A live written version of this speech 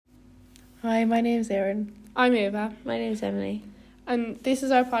Hi, my name's Erin. I'm Aoibhe. My name's Emily. And this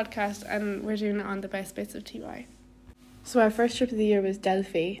is our podcast, and we're doing it on the best bits of TY. So our first trip of the year was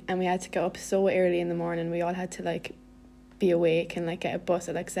Delphi, and we had to get up so early in the morning. We all had to be awake and get a bus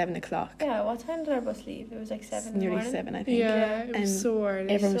at 7 o'clock. Yeah, what time did our bus leave? It was 7 It's in the nearly morning. 7, I think. Yeah, it was And so early.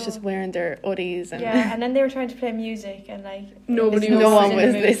 Everyone was just wearing their hoodies and Yeah, and then they were trying to play music and Nobody no was one in was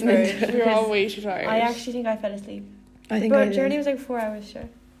the mood listening for it, to it. we were all because way too tired. I actually think I fell asleep. I think The I did. journey was 4 hours, sure.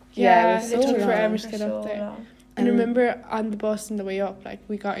 Yeah, it was it so took long. forever to For get so up there. long. And remember on the bus on the way up,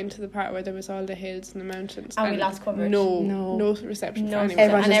 we got into the part where there was all the hills and the mountains. And we lost coverage. No reception for No, anyone.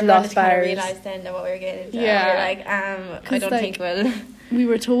 Everyone and just everyone lost just kind of bars. realised then that what we were getting into. Yeah. We were like, I 'Cause, don't think we'll... We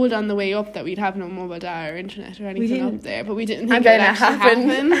were told on the way up that we'd have no mobile data or internet or anything didn't. up there, but we didn't And think it would then it actually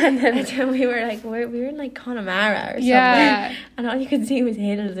happened. happen. And then we were in Connemara or something. Yeah. And all you could see was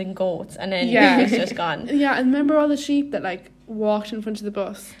hills and goats, and then Yeah. it was just gone. Yeah, and remember all the sheep that walked in front of the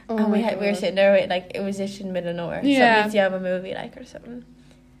bus? Oh And my we were God. sitting there with, it was just in the middle of nowhere. Yeah. Something you have a movie or something.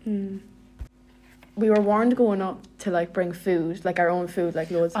 We were warned going up to bring food, our own food,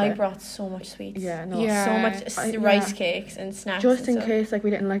 loads of I it. brought so much sweets. Yeah, no. Yeah. So much rice yeah. cakes and snacks. Just and in stuff. case we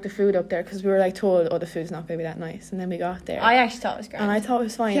didn't like the food up there, because we were told, the food's not going to be that nice, and then we got there. I actually thought it was grand. and I thought it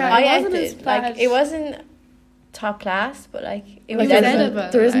was fine. Yeah, like, it I wasn't ate as it. bad. It wasn't top class, but it It was was edible.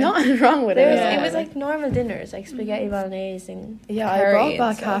 edible. there was like- nothing wrong with There it. was, Yeah. It was normal dinners, spaghetti bolognese and Yeah, I curry brought and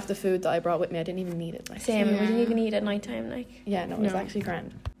back stuff. half the food that I brought with me. I didn't even need it. Same, Yeah. we didn't even eat at night time. Yeah, no, it was No. actually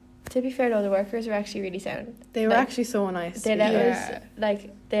grand. To be fair though, the workers were actually really sound. They were Like, actually so nice. They let Yeah.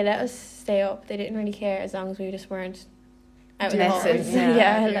 they let us stay up. They didn't really care as long as we just weren't out in the halls. Messing,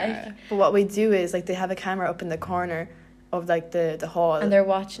 Yeah, But what we do is they have a camera up in the corner of the hall. and they're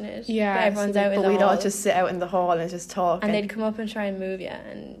watching it. Yeah, but everyone's so out in but the we'd hall. all just sit out in the hall and just talk. And they'd come up and try and move you,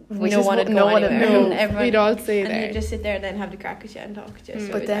 and We no just one would wouldn't go know what it anywhere. moved. And everyone, We'd all stay and there. they'd just sit there and then have the crack with you and talk to you. So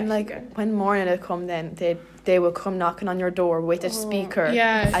it But was then actually grand. when morning had come, then they would come knocking on your door with a speaker.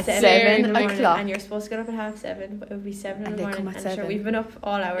 Yeah, at 7 7 in the morning, o'clock. and you're supposed to get up at 7:30, but it would be 7 in And the they come morning. at And sure, 7. we've been up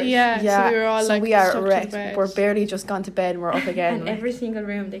all hours. Yeah, so we were all so we are stuck to wrecked. bed. We're barely just gone to bed and we're up again. And every single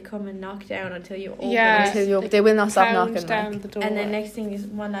room they come and knock down until you open Yeah. it. until you, they will not stop Pound knocking. down the door. And then next thing is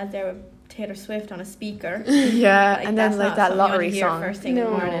one lad there with Taylor Swift on a speaker. Yeah, and then that's not that something you lottery wanna hear song. first thing in the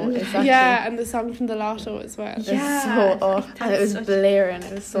No. morning. It's actually- Yeah, and the song from the Lotto as well. It's Yeah, so and it that's was such- blaring.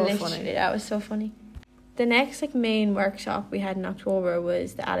 It was so Literally, funny. that was so funny. The next main workshop we had in October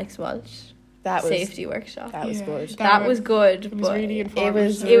was the Alex Walsh That was safety workshop. that was Yeah. good. That was good. It was but really it informative.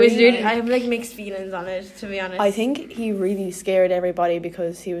 was It was really- really. I have mixed feelings on it, to be honest. I think he really scared everybody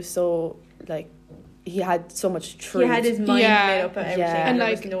because he was so he had so much truth. he had his mind Yeah. made up of everything, Yeah. and And, there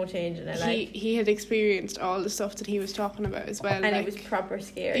like, was no change in it. He had experienced all the stuff that he was talking about as well. And it was proper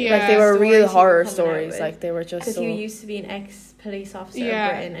scary. Yeah. they were stories real he horror was coming out stories. with. They were just Because so. he used to be an ex-police officer Yeah.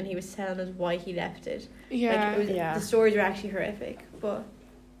 in Britain, and he was telling us why he left it. yeah, It was, Yeah. The stories were actually horrific, but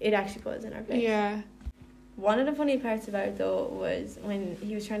it actually put us in our place. yeah. One of the funny parts about it, though, was when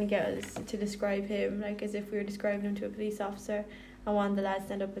he was trying to get us to describe him, as if we were describing him to a police officer. And one of the lads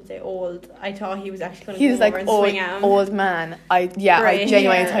stand up and say old. I thought he was actually going to He go was over and swing at him. old man. I Grey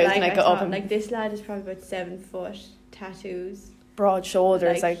genuinely hair, thought he was gonna I go up thought, and this lad is probably about 7 foot, tattoos, broad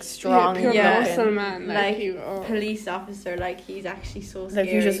shoulders, strong. pure Yeah. muscle man. Like, police officer. He's actually so scary.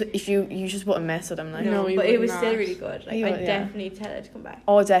 you just wouldn't mess with him. No, he but would it was not. still really good. He would, I yeah. definitely tell it to come back.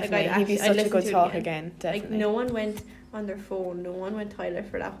 Oh, definitely. I'd He'd be actually- I'd such a good listen to it talk again. again. Definitely. No one went on their phone. No one went toilet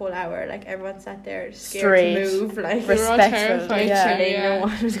for that whole hour. Everyone sat there scared Straight. to move. We were all Respectful. terrified Yeah. too, yeah. No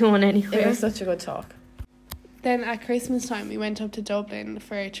one was going anywhere. It was such a good talk. Then at Christmas time, we went up to Dublin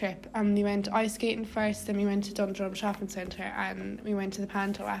for a trip, and we went ice skating first. Then we went to Dundrum Shopping Centre, and we went to the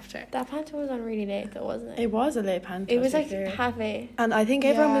Panto after. That panto was on really late, though, wasn't it? It was a late panto. It was to be like fair. half 8. And I think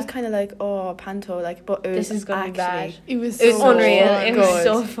everyone Yeah. was kind of oh, panto, but it was This is gonna be bad. actually It was It was so unreal. good. It was good.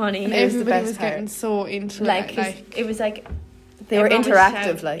 so funny. And It was the everybody best was part. getting so into it. 'cause it was they were everyone was interactive,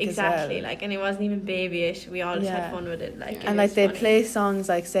 shouting- as well. exactly, and it wasn't even babyish. We all just Yeah. had fun with it, it And was they'd funny. play songs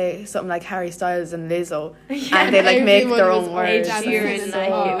say something like Harry Styles and Lizzo, Yeah. and they'd make Everyone their was own all words. dancing cheering, and it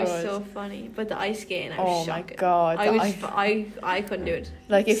so was good. so funny. But the ice skating, I was Oh my shocked. god! I couldn't do it.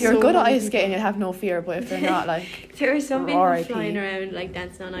 If you're So good at many ice skating, people. you'd have no fear. But if you're not, There were some people R.I.P. flying around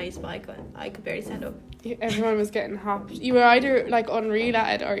dancing on ice, but I could barely stand up. everyone was getting hopped. You were either unreal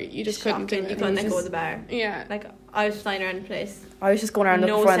at it, or you just couldn't do Shocking. it. You couldn't It let was go of just- the bar. Yeah. I was flying around the place, I was just going around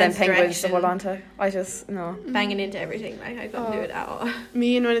looking No for one of them sense of penguins to direction. hold on to. I just no. banging into everything. I couldn't do it at all.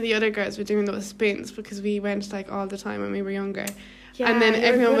 Me and one of the other girls were doing those spins because we went all the time when we were younger. Yeah, And then you were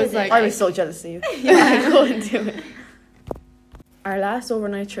everyone good was at it, like- I was so jealous of you. I couldn't do it. Our last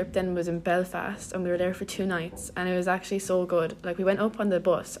overnight trip then was in Belfast, and we were there for 2 nights, and it was actually so good. We went up on the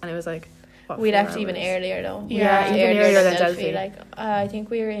bus, and it was We 4 left even hours. earlier though. Yeah, We even left earlier than Delphi. Like I think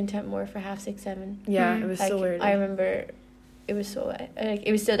we were in Tempmore for 6:30. Yeah, it was Like, so early. I remember it was so like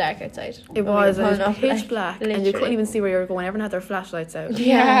it was still dark outside. It when was, we it were was pulling up, pitch like, black, and you literally. couldn't even see where you were going. Everyone had their flashlights out.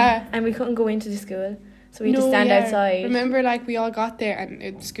 Yeah. And we couldn't go into the school, so we had to stand outside. Remember, like, we all got there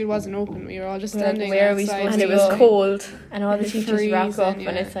and school wasn't open. We were all just We were like, standing where are we outside. supposed And to it was go? cold. And all the It's teachers rock up, freezing,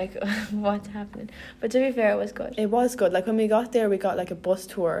 and yeah. it's like, what's happening? But to be fair, it was good. It was good. Like when we got there, we got like a bus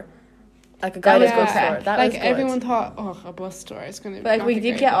tour, like a That was guided good bus crack. tour. That like was good. everyone thought, a bus tour is gonna. But like not we be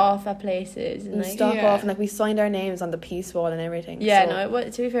did great, get but- off at places and and like stop Yeah. off, and like we signed our names on the peace wall and everything. yeah, so no, it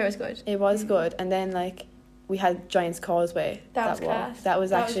was, to be fair, it was good. it was good. And then like we had Giant's Causeway. That was wall. class. That was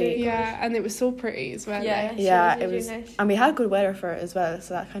That was actually really Yeah, and it was so pretty as well. Yeah, like. she yeah, was it really was, nice. and we had good weather for it as well,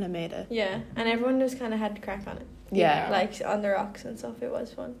 so that kind of made it. Yeah, and everyone just kind of had to crack on it. Yeah. Like on the rocks and stuff. It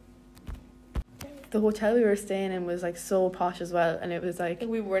was fun. The hotel we were staying in was like so posh as well, and it was like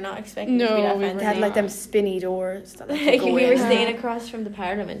We were not expecting it to be No, that we fancy. they had like them not. spinny doors. That, like, Like go we were in. staying across from the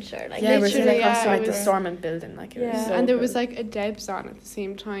Parliament, sure. Like Yeah, we were literally, sitting across yeah, from it like the was- Stormont building, like it Yeah. was so And there good. was like a Debs on at the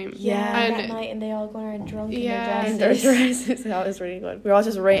same time. yeah, And- that night, and they all going around drunk Yeah. in in their their dresses. dresses. That was really good. We were all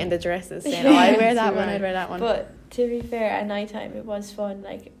just rating the dresses, saying, "Oh, I wear that Yes, one. we I'd were. wear that one." But to be fair, at night time it was fun.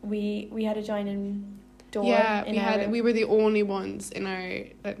 Like we had a join-in door. Yeah, in our room. we were the only ones in our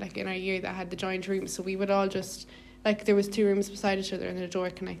year that had the joint rooms, so we would all just like there was 2 rooms beside each other and the door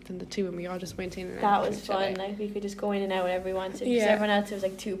connecting the 2, and we all just went in and out. That with was each fun. other. Like we could just go in and out whenever we wanted. Because Yeah. everyone else it was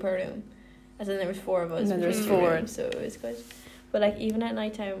like 2 per room, as in there was 4 of us. And then which there's was 4. rooms, so it was good. But like even at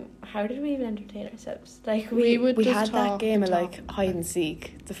night time, how did we even entertain ourselves? Like We would We just had that talk game and of talk. like hide and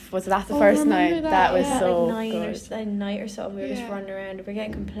seek. Was that the Oh, first remember night? that? That was Yeah. so like 9 good. or night or something. We were just Yeah. running around. We were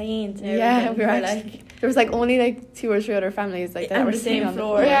getting complaints. And Yeah, everything we were for, actually. like There was like only like 2 or 3 other families like that On were the sitting same on the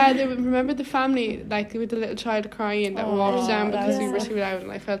floor. Yeah, remember the family, like with the little child crying that Oh, walked down that because we was were so- too loud,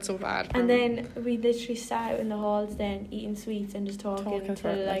 and I felt so bad. For And him. then we literally sat out in the halls then eating sweets and just talking Talking for,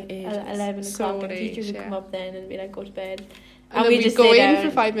 till like, like ages. 11 So o'clock. And late, teachers would yeah. come up then and be like, go to bed. and then we we'd just go stay in down for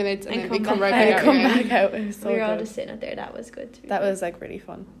 5 minutes and and then come we'd come back right out. back out come again. back out. It was so we were all good. just sitting out there. That was good. To be That fair. was like really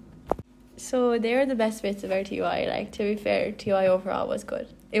fun. So they were the best bits of our TY. Like to be fair, TY overall was good.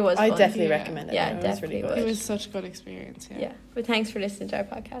 It was I fun. definitely Yeah. recommend it. Yeah, It was definitely really would. good. It was such a good experience. Yeah. But thanks for listening to our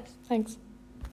podcast. Thanks.